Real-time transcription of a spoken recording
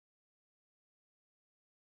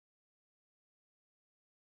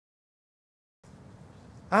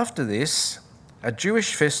After this, a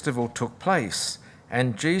Jewish festival took place,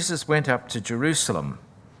 and Jesus went up to Jerusalem.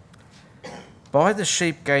 By the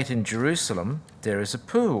sheep gate in Jerusalem, there is a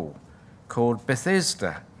pool called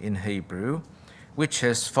Bethesda in Hebrew, which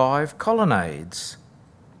has 5 colonnades.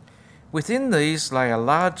 Within these lay a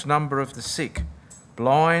large number of the sick,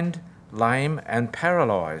 blind, lame, and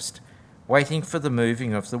paralysed, waiting for the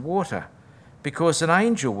moving of the water, because an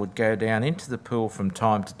angel would go down into the pool from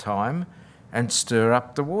time to time and stir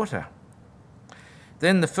up the water.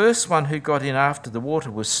 Then the first one who got in after the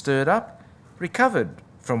water was stirred up recovered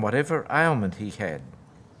from whatever ailment he had.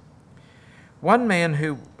 One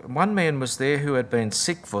man was there who had been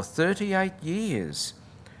sick for 38 years.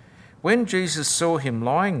 When Jesus saw him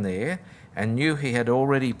lying there and knew he had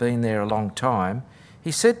already been there a long time,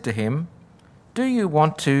 he said to him, "Do you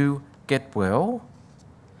want to get well?"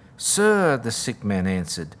 "Sir," the sick man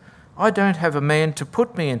answered, "I don't have a man to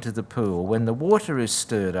put me into the pool when the water is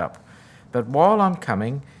stirred up, but while I'm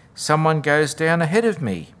coming, someone goes down ahead of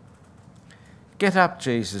me." "Get up,"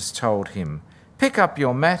 Jesus told him. "Pick up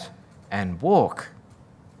your mat and walk."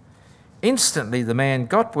 Instantly the man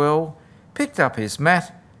got well, picked up his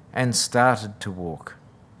mat, and started to walk.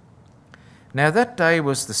 Now that day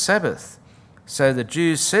was the Sabbath, so the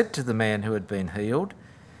Jews said to the man who had been healed,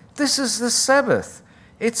 "This is the Sabbath.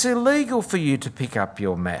 It's illegal for you to pick up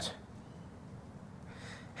your mat."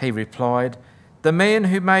 He replied, "The man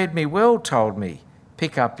who made me well told me,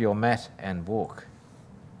 'Pick up your mat and walk.'"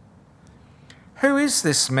 "Who is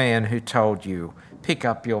this man who told you, 'Pick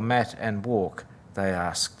up your mat and walk'?" they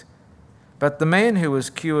asked. But the man who was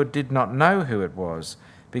cured did not know who it was,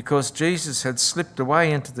 because Jesus had slipped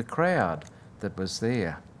away into the crowd that was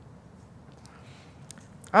there.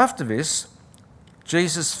 After this,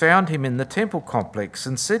 Jesus found him in the temple complex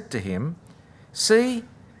and said to him, "See,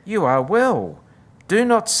 you are well. Do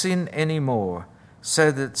not sin any more,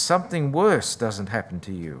 so that something worse doesn't happen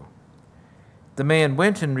to you." The man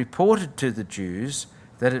went and reported to the Jews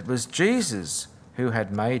that it was Jesus who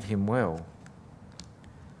had made him well.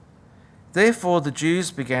 Therefore the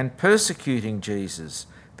Jews began persecuting Jesus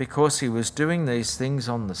because he was doing these things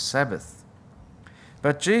on the Sabbath.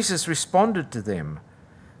 But Jesus responded to them,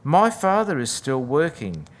 "My Father is still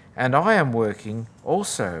working, and I am working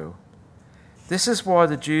also." This is why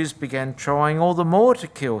the Jews began trying all the more to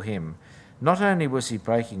kill him. Not only was he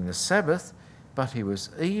breaking the Sabbath, but he was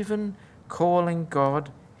even calling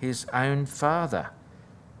God his own Father,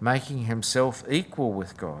 making himself equal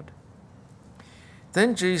with God.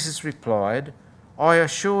 Then Jesus replied, "I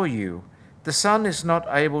assure you, the Son is not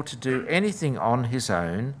able to do anything on his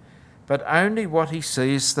own, but only what he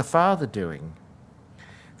sees the Father doing.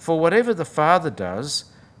 For whatever the Father does,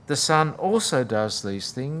 the Son also does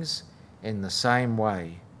these things in the same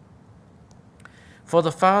way. For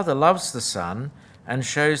the Father loves the Son and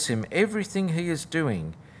shows him everything he is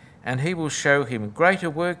doing, and he will show him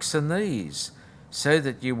greater works than these, so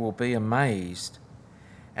that you will be amazed.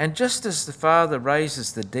 And just as the Father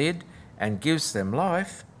raises the dead and gives them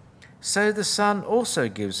life, so the Son also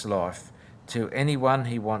gives life to anyone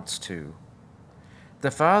he wants to.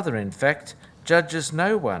 The Father, in fact, judges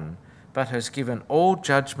no one, but has given all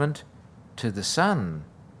judgment to the Son,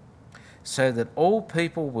 so that all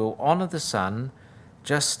people will honour the Son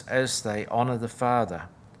just as they honour the Father.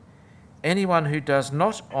 Anyone who does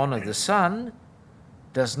not honour the Son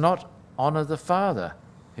does not honour the Father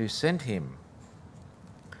who sent him.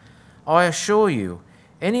 I assure you,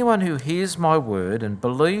 anyone who hears my word and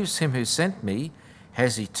believes him who sent me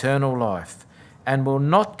has eternal life, and will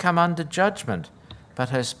not come under judgment, but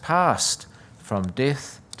has passed from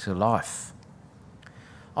death to life.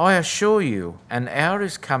 I assure you, an hour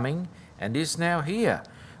is coming and is now here,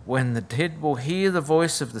 when the dead will hear the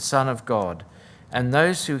voice of the Son of God, and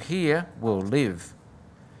those who hear will live.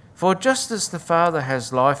 For just as the Father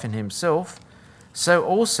has life in himself, so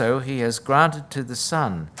also he has granted to the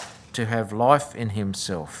Son to have life in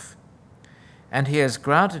himself. And he has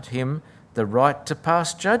granted him the right to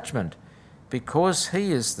pass judgment, because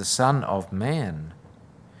he is the Son of Man.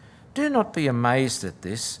 Do not be amazed at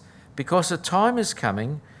this, because a time is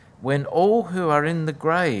coming when all who are in the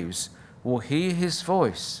graves will hear his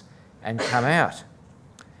voice and come out.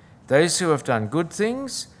 Those who have done good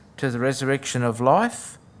things to the resurrection of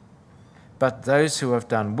life, but those who have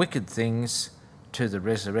done wicked things to the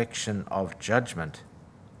resurrection of judgment.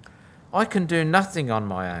 I can do nothing on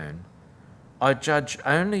my own. I judge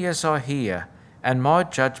only as I hear, and my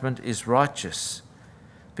judgment is righteous,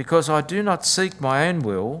 because I do not seek my own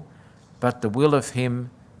will, but the will of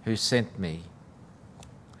him who sent me.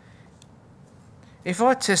 If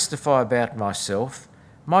I testify about myself,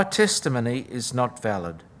 my testimony is not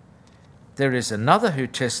valid. There is another who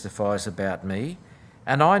testifies about me,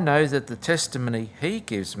 and I know that the testimony he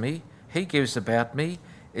gives about me,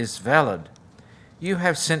 is valid. You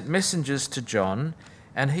have sent messengers to John,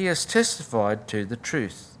 and he has testified to the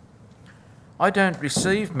truth. I don't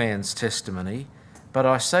receive man's testimony, but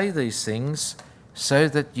I say these things so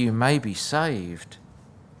that you may be saved.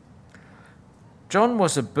 John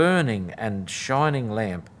was a burning and shining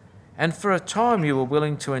lamp, and for a time you were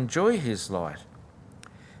willing to enjoy his light.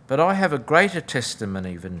 But I have a greater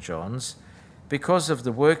testimony than John's, because of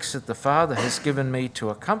the works that the Father has given me to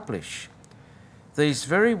accomplish. These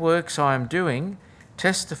very works I am doing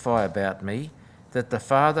testify about me, that the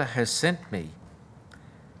Father has sent me.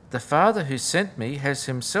 The Father who sent me has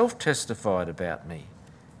himself testified about me.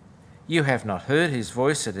 You have not heard his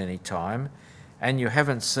voice at any time, and you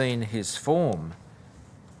haven't seen his form.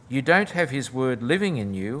 You don't have his word living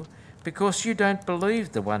in you, because you don't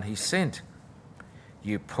believe the one he sent.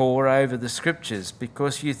 You pore over the scriptures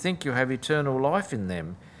because you think you have eternal life in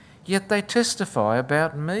them, yet they testify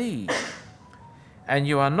about me. And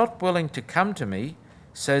you are not willing to come to me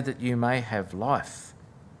so that you may have life.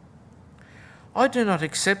 I do not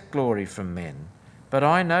accept glory from men, but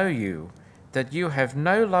I know you, that you have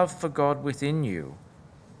no love for God within you.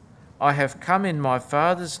 I have come in my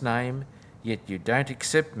Father's name, yet you don't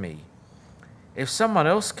accept me. If someone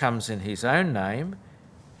else comes in his own name,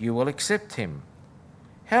 you will accept him.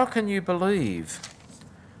 How can you believe?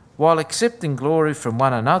 While accepting glory from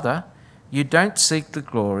one another, you don't seek the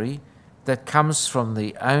glory that comes from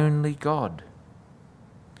the only God.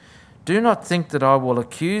 Do not think that I will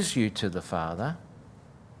accuse you to the Father.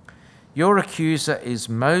 Your accuser is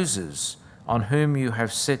Moses, on whom you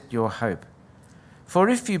have set your hope. For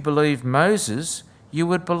if you believed Moses, you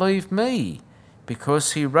would believe me,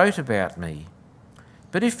 because he wrote about me.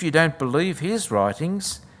 But if you don't believe his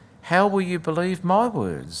writings, how will you believe my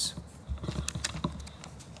words?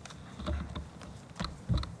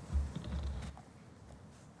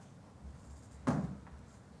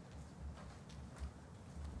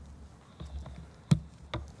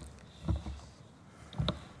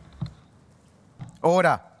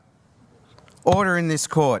 Order. Order in this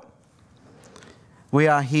court. We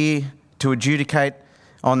are here to adjudicate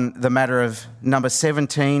on the matter of number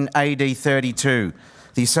 17 AD 32,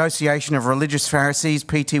 the Association of Religious Pharisees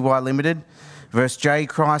Pty Limited versus J.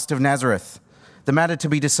 Christ of Nazareth. The matter to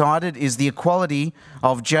be decided is the equality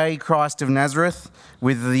of J. Christ of Nazareth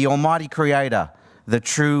with the Almighty Creator, the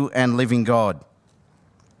true and living God.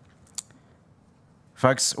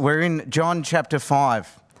 Folks, we're in John chapter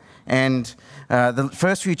 5, and the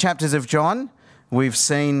first few chapters of John, we've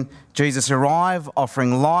seen Jesus arrive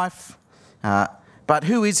offering life, but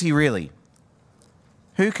who is he really?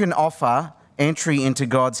 Who can offer entry into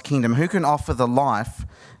God's kingdom? Who can offer the life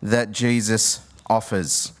that Jesus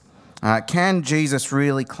offers? Can Jesus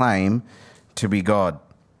really claim to be God?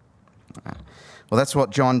 Well, that's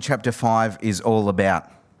what John chapter 5 is all about.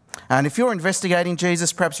 And if you're investigating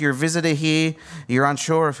Jesus, perhaps you're a visitor here, you're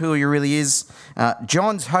unsure of who he really is,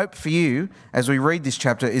 John's hope for you as we read this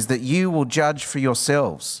chapter is that you will judge for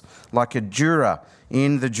yourselves, like a juror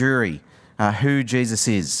in the jury, who Jesus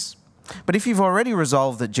is. But if you've already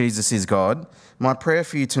resolved that Jesus is God, my prayer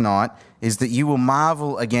for you tonight is that you will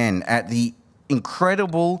marvel again at the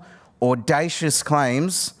incredible, audacious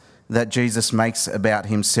claims that Jesus makes about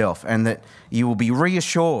himself, and that you will be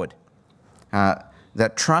reassured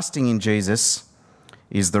that trusting in Jesus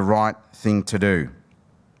is the right thing to do.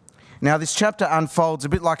 Now, this chapter unfolds a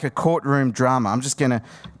bit like a courtroom drama. I'm just going to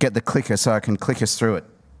get the clicker so I can click us through it.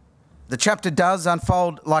 The chapter does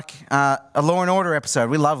unfold like a Law & Order episode.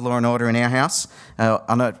 We love Law & Order in our house.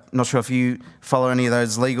 I'm not sure if you follow any of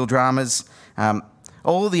those legal dramas.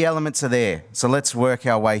 All the elements are there, so let's work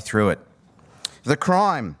our way through it. The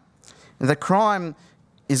crime. The crime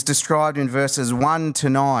is described in verses 1 to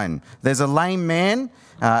 9. There's a lame man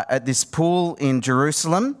at this pool in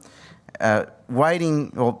Jerusalem,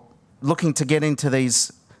 waiting or looking to get into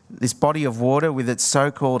this body of water with its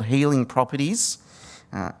so-called healing properties.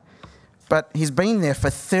 But he's been there for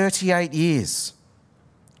 38 years.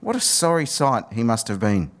 What a sorry sight he must have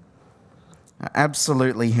been.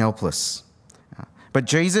 Absolutely helpless. But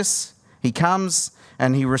Jesus, he comes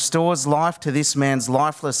and he restores life to this man's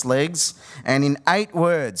lifeless legs, and in 8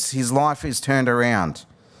 words, his life is turned around.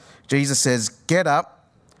 Jesus says, "Get up,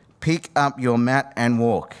 pick up your mat and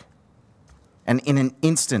walk." And in an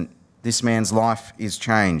instant, this man's life is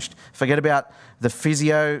changed. Forget about the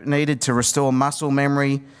physio needed to restore muscle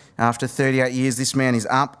memory. After 38 years, this man is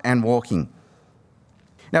up and walking.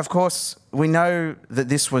 Now, of course, we know that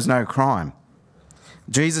this was no crime.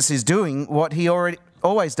 Jesus is doing what he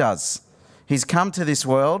always does. He's come to this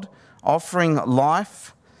world offering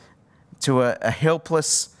life to a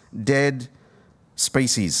helpless, dead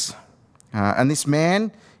species. And this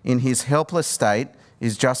man, in his helpless state,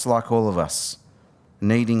 is just like all of us,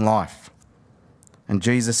 needing life. And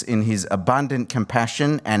Jesus, in his abundant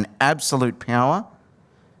compassion and absolute power,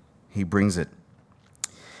 he brings it.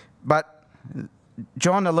 But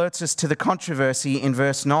John alerts us to the controversy in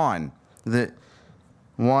verse 9,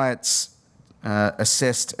 why it's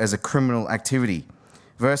assessed as a criminal activity.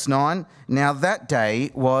 Verse 9, now that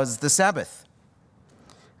day was the Sabbath.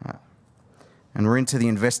 And we're into the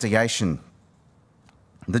investigation.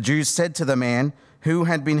 The Jews said to the man who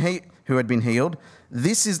had been healed,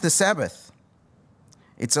 this is the Sabbath.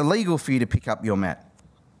 It's illegal for you to pick up your mat.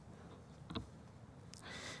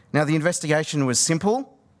 Now the investigation was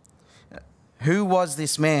simple. Who was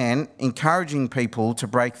this man encouraging people to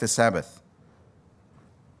break the Sabbath?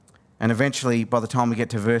 And eventually, by the time we get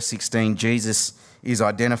to verse 16, Jesus is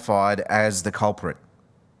identified as the culprit.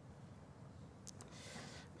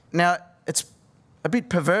 Now, it's a bit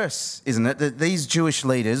perverse, isn't it, that these Jewish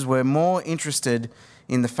leaders were more interested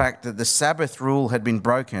in the fact that the Sabbath rule had been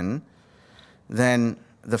broken than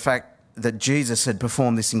the fact that Jesus had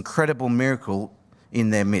performed this incredible miracle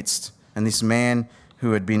in their midst, and this man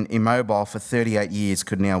who had been immobile for 38 years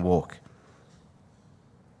could now walk.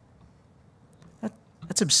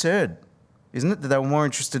 That's absurd, isn't it? That they were more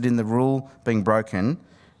interested in the rule being broken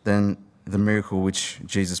than the miracle which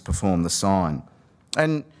Jesus performed, the sign.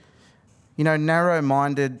 And, you know,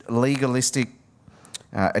 narrow-minded, legalistic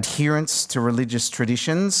adherence to religious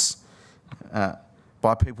traditions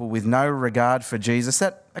by people with no regard for Jesus,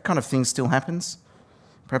 that kind of thing still happens.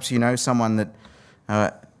 Perhaps you know someone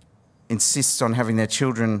that insists on having their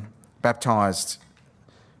children baptised.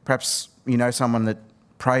 Perhaps you know someone that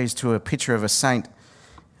prays to a picture of a saint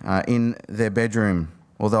in their bedroom,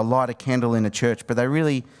 or they'll light a candle in a church, but they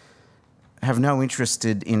really have no interest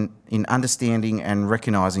in understanding and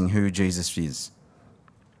recognising who Jesus is.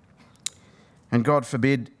 And God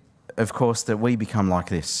forbid, of course, that we become like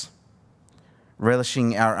this,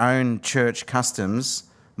 relishing our own church customs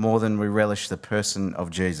more than we relish the person of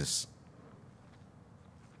Jesus.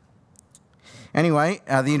 Anyway,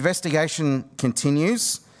 the investigation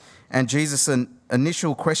continues, and Jesus'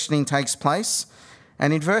 initial questioning takes place.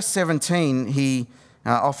 And in verse 17, he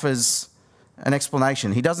offers an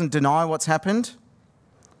explanation. He doesn't deny what's happened.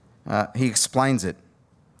 He explains it.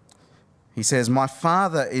 He says, my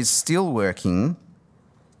Father is still working,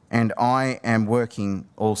 and I am working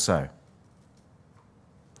also.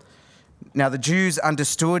 Now, the Jews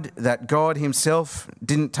understood that God himself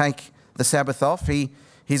didn't take the Sabbath off.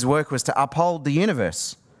 His work was to uphold the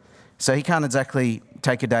universe. So he can't exactly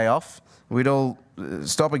take a day off. We'd all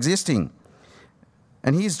stop existing.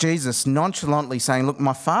 And here's Jesus nonchalantly saying, look,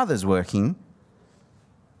 my Father's working.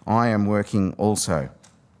 I am working also.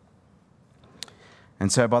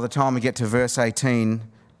 And so by the time we get to verse 18,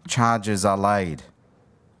 charges are laid.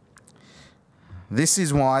 This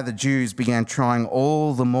is why the Jews began trying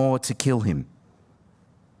all the more to kill him.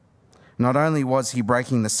 Not only was he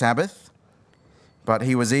breaking the Sabbath, but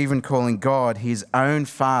he was even calling God his own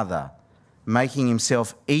Father, making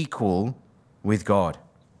himself equal with God.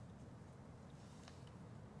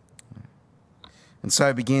 And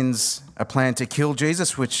so begins a plan to kill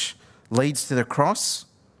Jesus, which leads to the cross,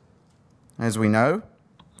 as we know.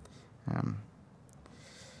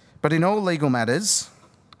 But in all legal matters,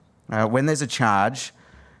 when there's a charge,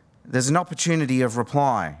 there's an opportunity of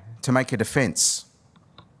reply to make a defence.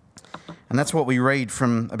 And that's what we read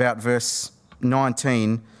from about verse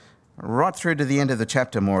 19 right through to the end of the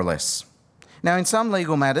chapter, more or less. Now, in some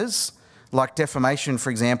legal matters, like defamation,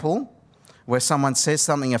 for example, where someone says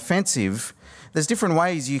something offensive, there's different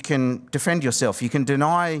ways you can defend yourself. You can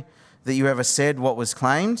deny that you ever said what was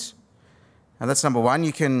claimed. Now, that's number one.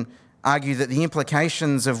 You can argue that the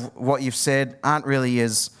implications of what you've said aren't really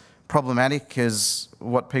as problematic as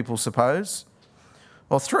what people suppose.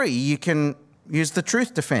 Or three, you can use the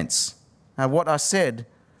truth defence. What I said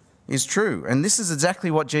is true. And this is exactly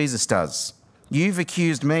what Jesus does. You've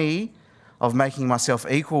accused me of making myself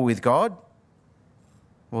equal with God.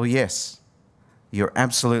 Well, yes, you're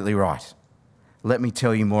absolutely right. Let me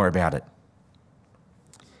tell you more about it.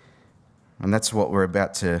 And that's what we're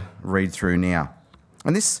about to read through now.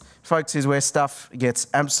 And this, folks, is where stuff gets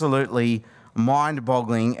absolutely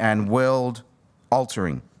mind-boggling and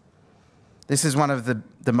world-altering. This is one of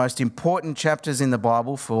the most important chapters in the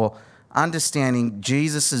Bible for understanding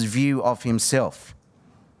Jesus' view of himself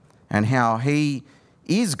and how he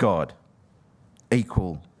is God,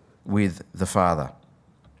 equal with the Father.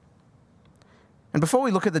 And before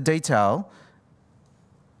we look at the detail,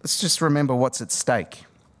 let's just remember what's at stake.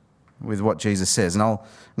 with what Jesus says. And I'm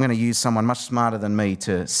going to use someone much smarter than me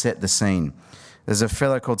to set the scene. There's a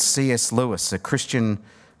fellow called C.S. Lewis, a Christian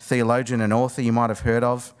theologian and author you might have heard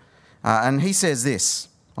of. And he says this.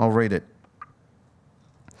 I'll read it.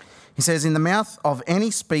 He says, "In the mouth of any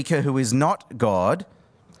speaker who is not God,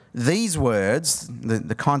 these words,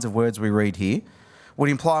 the kinds of words we read here, would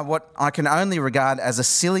imply what I can only regard as a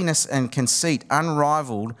silliness and conceit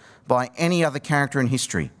unrivaled by any other character in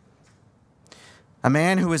history. A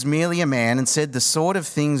man who was merely a man and said the sort of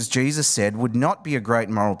things Jesus said would not be a great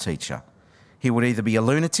moral teacher. He would either be a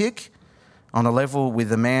lunatic on a level with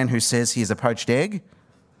the man who says he is a poached egg,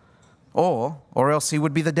 or else he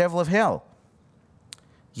would be the devil of hell.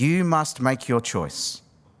 You must make your choice.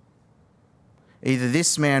 Either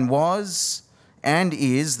this man was and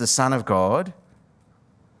is the Son of God,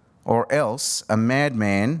 or else a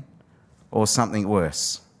madman or something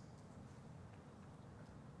worse."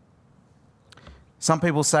 Some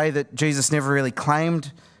people say that Jesus never really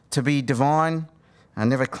claimed to be divine and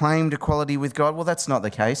never claimed equality with God. Well, that's not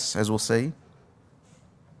the case, as we'll see.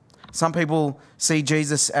 Some people see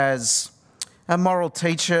Jesus as a moral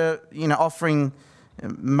teacher, offering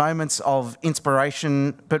moments of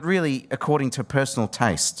inspiration, but really according to personal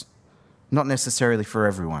taste, not necessarily for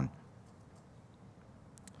everyone.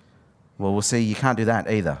 Well, we'll see you can't do that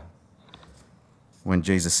either when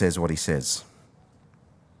Jesus says what he says.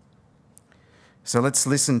 So let's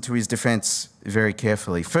listen to his defense very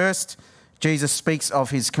carefully. First, Jesus speaks of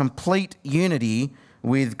his complete unity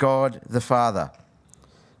with God the Father.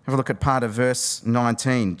 Have a look at part of verse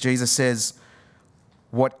 19. Jesus says,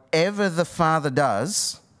 "Whatever the Father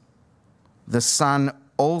does, the Son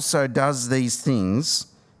also does these things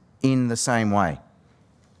in the same way."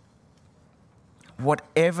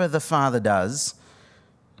 Whatever the Father does,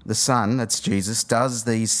 the Son, that's Jesus, does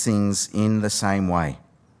these things in the same way.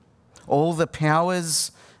 All the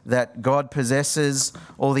powers that God possesses,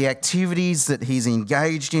 all the activities that he's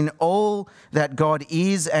engaged in, all that God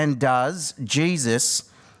is and does, Jesus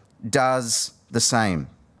does the same.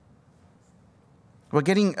 We're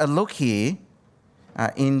getting a look here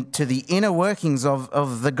into the inner workings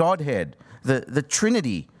of the Godhead, the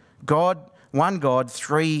Trinity, God, one God,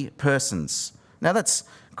 three persons. Now that's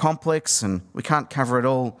complex and we can't cover it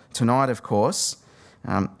all tonight, of course,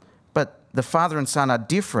 but the Father and Son are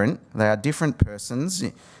different. They are different persons.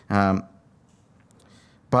 But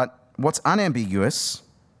what's unambiguous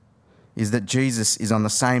is that Jesus is on the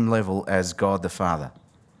same level as God the Father.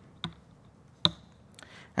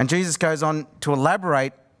 And Jesus goes on to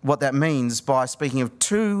elaborate what that means by speaking of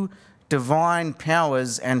two divine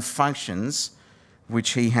powers and functions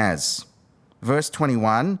which he has. Verse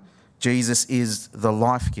 21, Jesus is the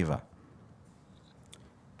life giver.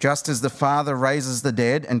 Just as the Father raises the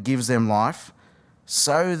dead and gives them life,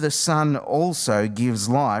 so the Son also gives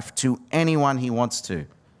life to anyone he wants to.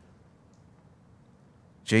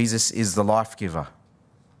 Jesus is the life giver,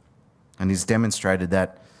 and he's demonstrated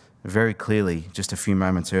that very clearly just a few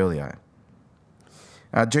moments earlier.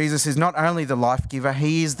 Jesus is not only the life giver,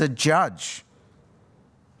 he is the judge.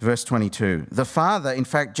 Verse 22, the Father, in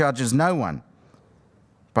fact, judges no one,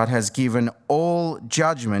 but has given all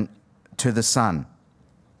judgment to the Son.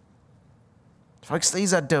 Folks,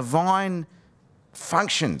 these are divine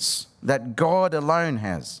functions that God alone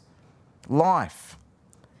has. Life,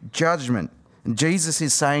 judgment. And Jesus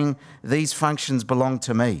is saying these functions belong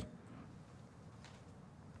to me.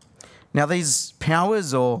 Now, these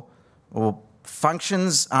powers or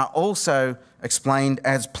functions are also explained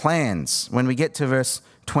as plans. When we get to verse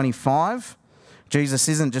 25, Jesus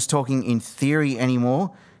isn't just talking in theory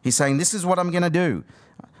anymore. He's saying, this is what I'm going to do.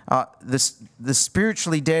 The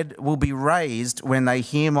spiritually dead will be raised when they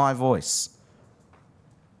hear my voice.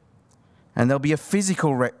 And there'll be a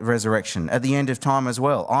physical resurrection at the end of time as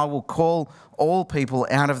well. I will call all people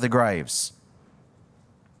out of the graves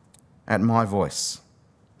at my voice.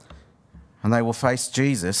 And they will face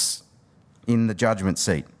Jesus in the judgment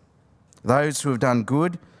seat. Those who have done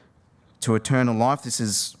good to eternal life, this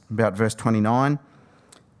is about verse 29.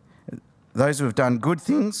 Those who have done good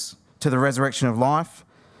things to the resurrection of life,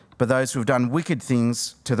 but those who have done wicked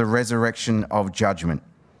things to the resurrection of judgment.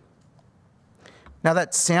 Now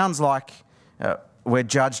that sounds like we're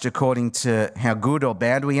judged according to how good or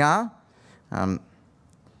bad we are.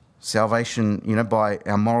 Salvation, by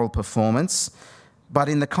our moral performance. But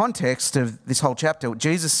in the context of this whole chapter,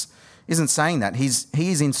 Jesus isn't saying that. He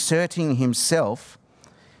is inserting himself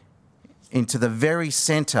into the very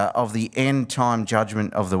centre of the end-time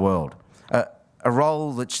judgment of the world, a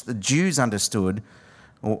role which the Jews understood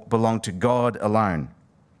belonged to God alone.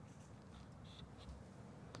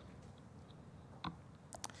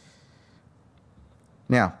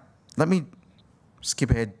 Now, let me skip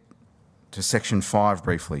ahead to section 5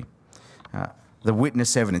 briefly. The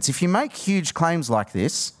witness evidence. If you make huge claims like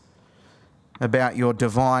this about your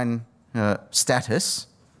divine status,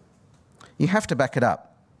 you have to back it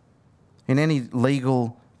up. In any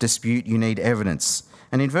legal dispute, you need evidence.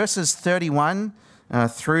 And in verses 31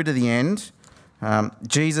 through to the end,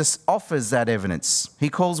 Jesus offers that evidence. He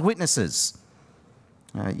calls witnesses.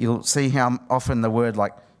 You'll see how often the word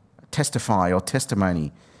like testify or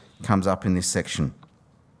testimony comes up in this section.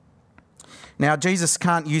 Now, Jesus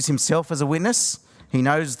can't use himself as a witness. He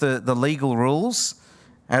knows the legal rules,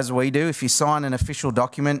 as we do. If you sign an official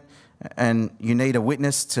document and you need a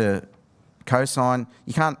witness to co-sign,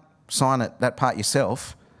 you can't sign that part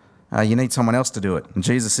yourself. You need someone else to do it. And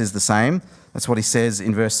Jesus is the same. That's what he says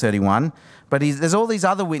in verse 31. But there's all these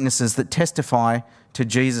other witnesses that testify to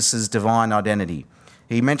Jesus' divine identity.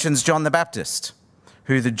 He mentions John the Baptist,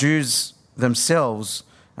 who the Jews themselves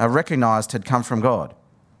recognised had come from God.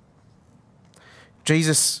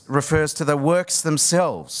 Jesus refers to the works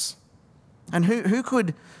themselves. And who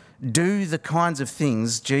could do the kinds of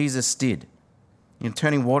things Jesus did?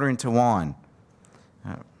 Turning water into wine,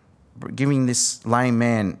 giving this lame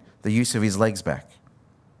man the use of his legs back.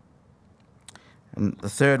 And the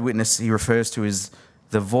third witness he refers to is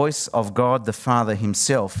the voice of God the Father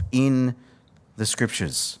himself in the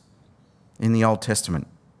Scriptures, in the Old Testament.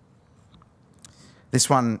 This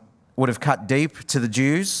one would have cut deep to the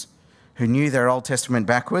Jews who knew their Old Testament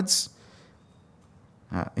backwards.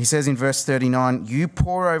 He says in verse 39, "You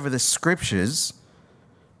pore over the Scriptures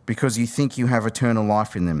because you think you have eternal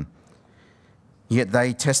life in them, yet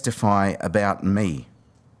they testify about me."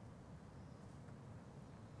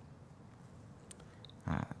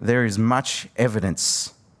 There is much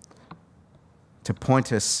evidence to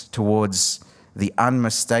point us towards the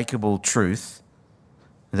unmistakable truth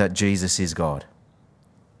that Jesus is God.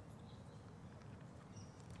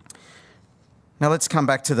 Now let's come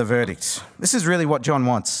back to the verdict. This is really what John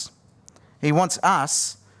wants. He wants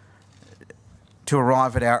us to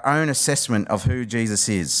arrive at our own assessment of who Jesus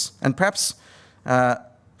is. And perhaps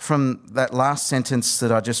from that last sentence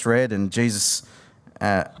that I just read and Jesus'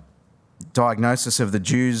 diagnosis of the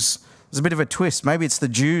Jews, there's a bit of a twist. Maybe it's the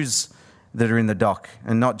Jews that are in the dock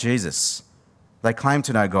and not Jesus. They claim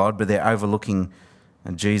to know God, but they're overlooking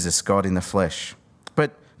Jesus, God in the flesh.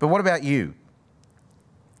 But what about you?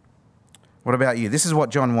 What about you? This is what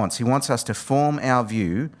John wants. He wants us to form our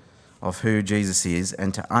view of who Jesus is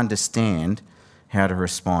and to understand how to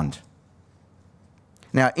respond.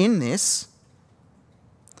 Now, in this,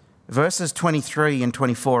 verses 23 and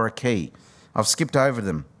 24 are key. I've skipped over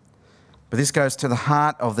them, but this goes to the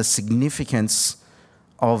heart of the significance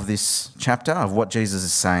of this chapter, of what Jesus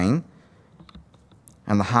is saying,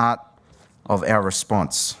 and the heart of our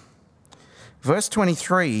response. Verse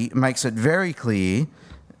 23 makes it very clear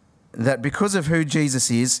that because of who Jesus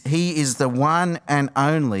is, he is the one and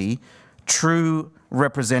only true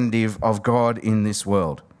representative of God in this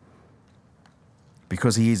world.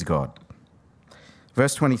 Because he is God.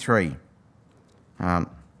 Verse 23,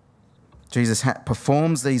 Jesus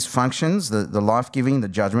performs these functions, the life-giving, the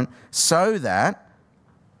judgment, so that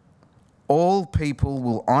all people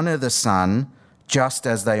will honour the Son just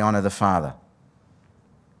as they honour the Father.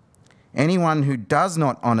 Anyone who does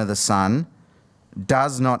not honour the Son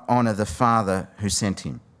does not honour the Father who sent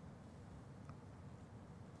him.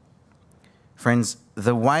 Friends,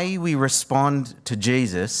 the way we respond to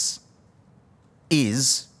Jesus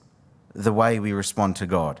is the way we respond to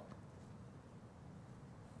God.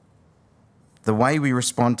 The way we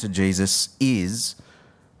respond to Jesus is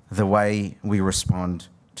the way we respond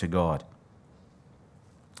to God.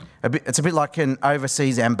 It's a bit like an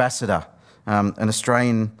overseas ambassador, an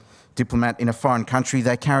Australian diplomat in a foreign country.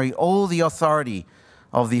 They carry all the authority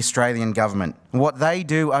of the Australian government. What they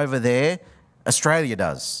do over there, Australia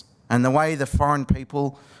does. And the way the foreign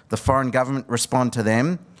people, the foreign government respond to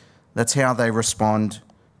them, that's how they respond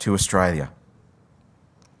to Australia.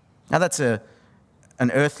 Now that's an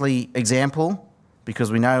earthly example, because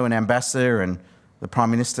we know an ambassador and the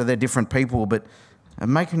Prime Minister, they're different people, but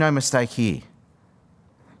make no mistake here,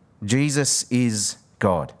 Jesus is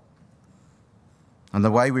God. And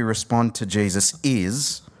the way we respond to Jesus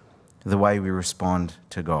is the way we respond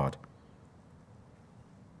to God.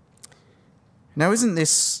 Now, isn't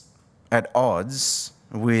this at odds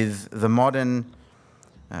with the modern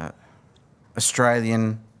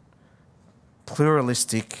Australian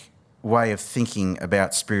pluralistic way of thinking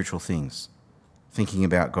about spiritual things, thinking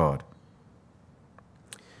about God?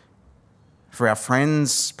 For our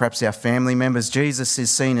friends, perhaps our family members, Jesus is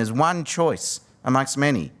seen as one choice amongst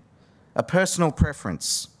many, a personal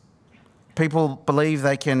preference. People believe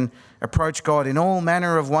they can approach God in all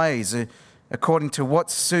manner of ways according to what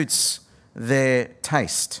suits their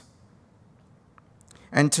taste.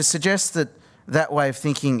 And to suggest that that way of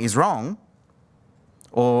thinking is wrong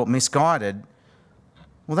or misguided,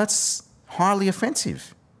 well, that's highly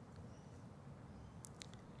offensive.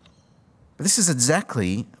 But this is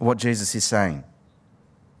exactly what Jesus is saying.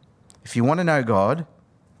 If you want to know God,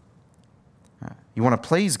 you want to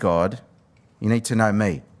please God, you need to know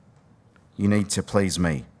me. You need to please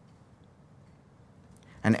me.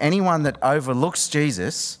 And anyone that overlooks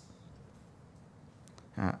Jesus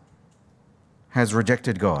has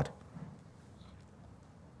rejected God.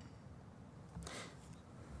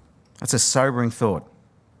 That's a sobering thought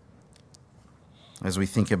as we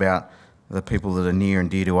think about the people that are near and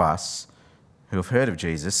dear to us who have heard of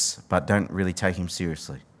Jesus but don't really take him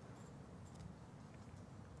seriously.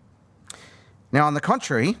 Now, on the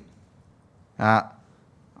contrary,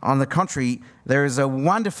 there is a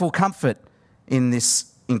wonderful comfort in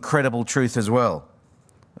this incredible truth as well.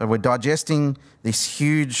 We're digesting this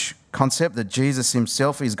huge concept that Jesus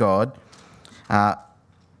himself is God, and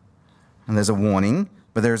there's a warning,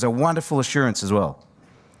 but there is a wonderful assurance as well.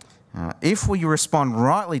 If we respond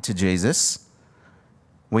rightly to Jesus,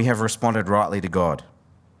 we have responded rightly to God.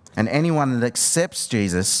 And anyone that accepts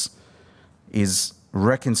Jesus is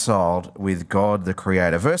reconciled with God the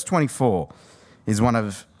Creator. Verse 24 is one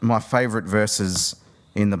of my favourite verses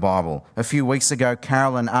in the Bible. A few weeks ago,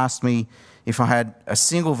 Carolyn asked me if I had a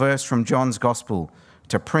single verse from John's Gospel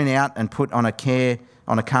to print out and put on a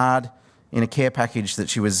card in a care package that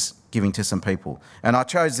she was giving to some people. And I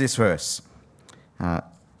chose this verse.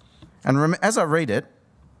 As I read it,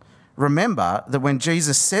 remember that when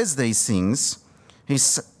Jesus says these things,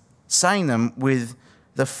 he's saying them with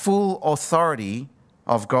the full authority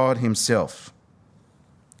of God himself.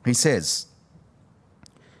 He says,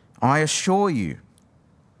 I assure you,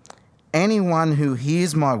 anyone who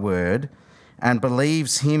hears my word and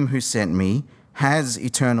believes him who sent me has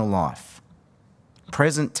eternal life.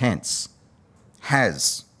 Present tense,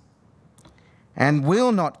 has. And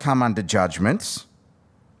will not come under judgment,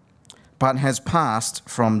 but has passed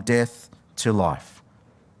from death to life.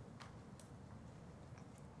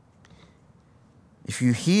 If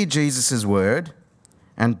you hear Jesus' word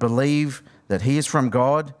and believe that he is from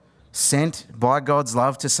God, sent by God's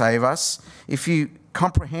love to save us, if you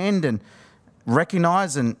comprehend and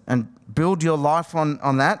recognise and build your life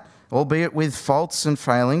on that, albeit with faults and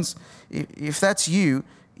failings, if that's you,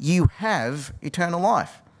 you have eternal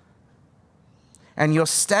life. And your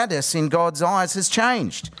status in God's eyes has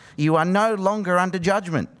changed. You are no longer under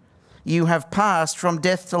judgment. You have passed from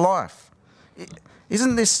death to life.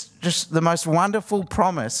 Isn't this just the most wonderful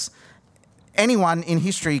promise anyone in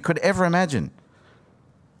history could ever imagine?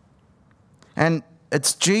 And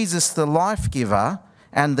it's Jesus, the life giver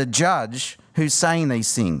and the judge, who's saying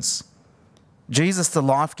these things. Jesus, the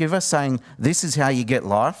life giver, saying, this is how you get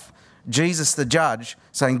life. Jesus, the judge,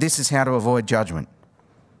 saying, this is how to avoid judgment.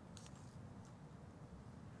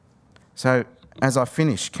 So, as I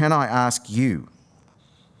finish, can I ask you,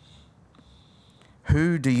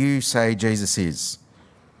 who do you say Jesus is?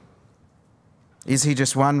 Is he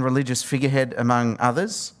just one religious figurehead among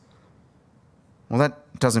others? Well,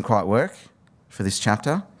 that doesn't quite work for this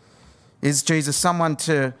chapter. Is Jesus someone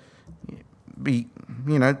to be,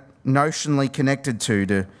 notionally connected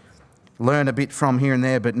to learn a bit from here and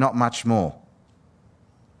there, but not much more?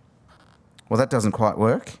 Well, that doesn't quite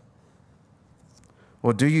work.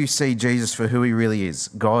 Or do you see Jesus for who he really is?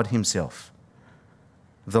 God himself,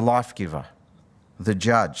 the life giver, the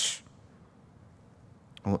judge.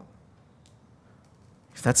 Well,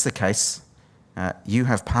 if that's the case, you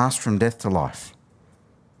have passed from death to life.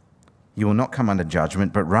 You will not come under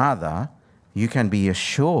judgment, but rather you can be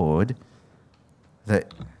assured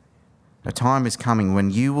that a time is coming when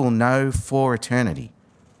you will know for eternity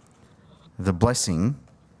the blessing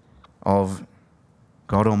of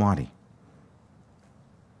God Almighty.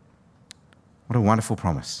 What a wonderful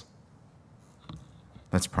promise.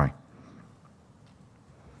 Let's pray.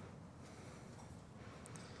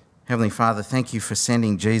 Heavenly Father, thank you for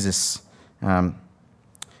sending Jesus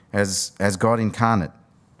as God incarnate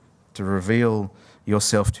to reveal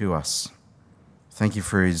yourself to us. Thank you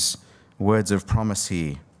for his words of promise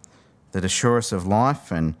here that assure us of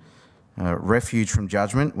life and refuge from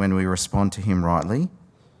judgment when we respond to him rightly.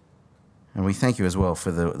 And we thank you as well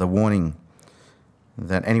for the warning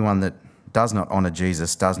that anyone that does not honour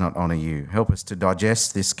Jesus does not honour you. Help us to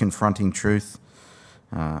digest this confronting truth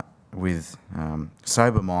with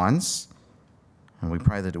sober minds, and we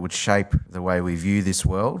pray that it would shape the way we view this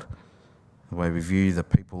world, the way we view the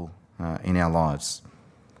people in our lives.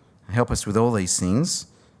 Help us with all these things.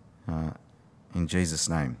 In Jesus'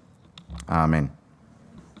 name. Amen.